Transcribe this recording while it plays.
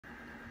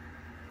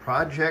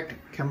Project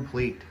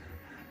complete.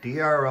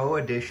 DRO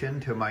addition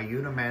to my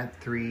Unimat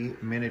 3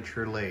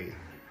 miniature lathe.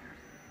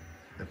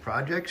 The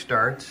project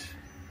starts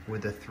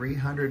with a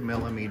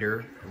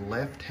 300mm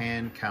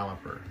left-hand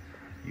caliper.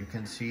 You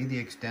can see the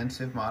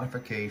extensive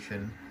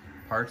modification,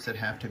 parts that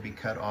have to be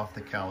cut off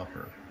the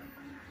caliper.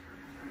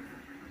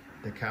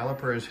 The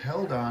caliper is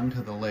held on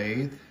to the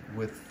lathe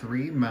with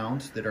 3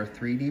 mounts that are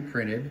 3D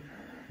printed,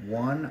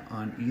 one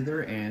on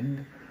either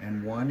end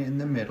and one in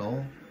the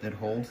middle that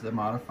holds the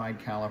modified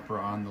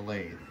caliper on the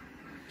lathe.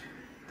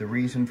 The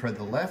reason for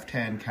the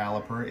left-hand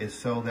caliper is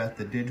so that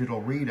the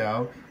digital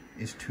readout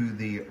is to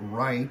the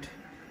right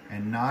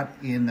and not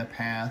in the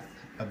path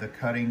of the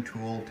cutting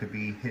tool to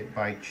be hit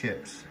by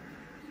chips.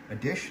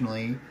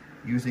 Additionally,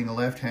 using a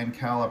left-hand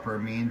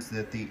caliper means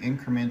that the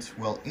increments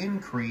will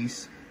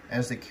increase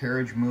as the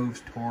carriage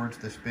moves towards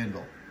the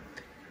spindle.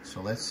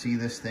 So let's see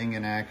this thing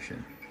in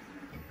action.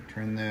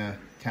 Turn the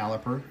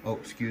caliper,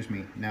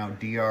 now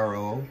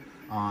DRO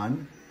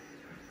on,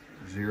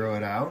 zero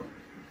it out.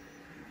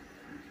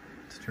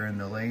 Let's turn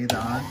the lathe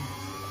on.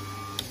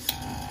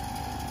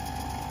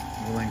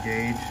 We'll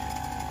engage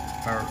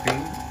power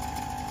feed.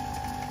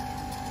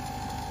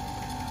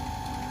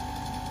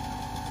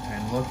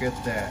 And look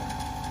at that.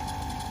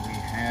 We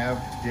have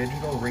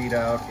digital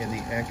readout in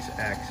the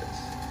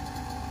X-axis.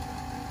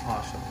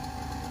 Awesome.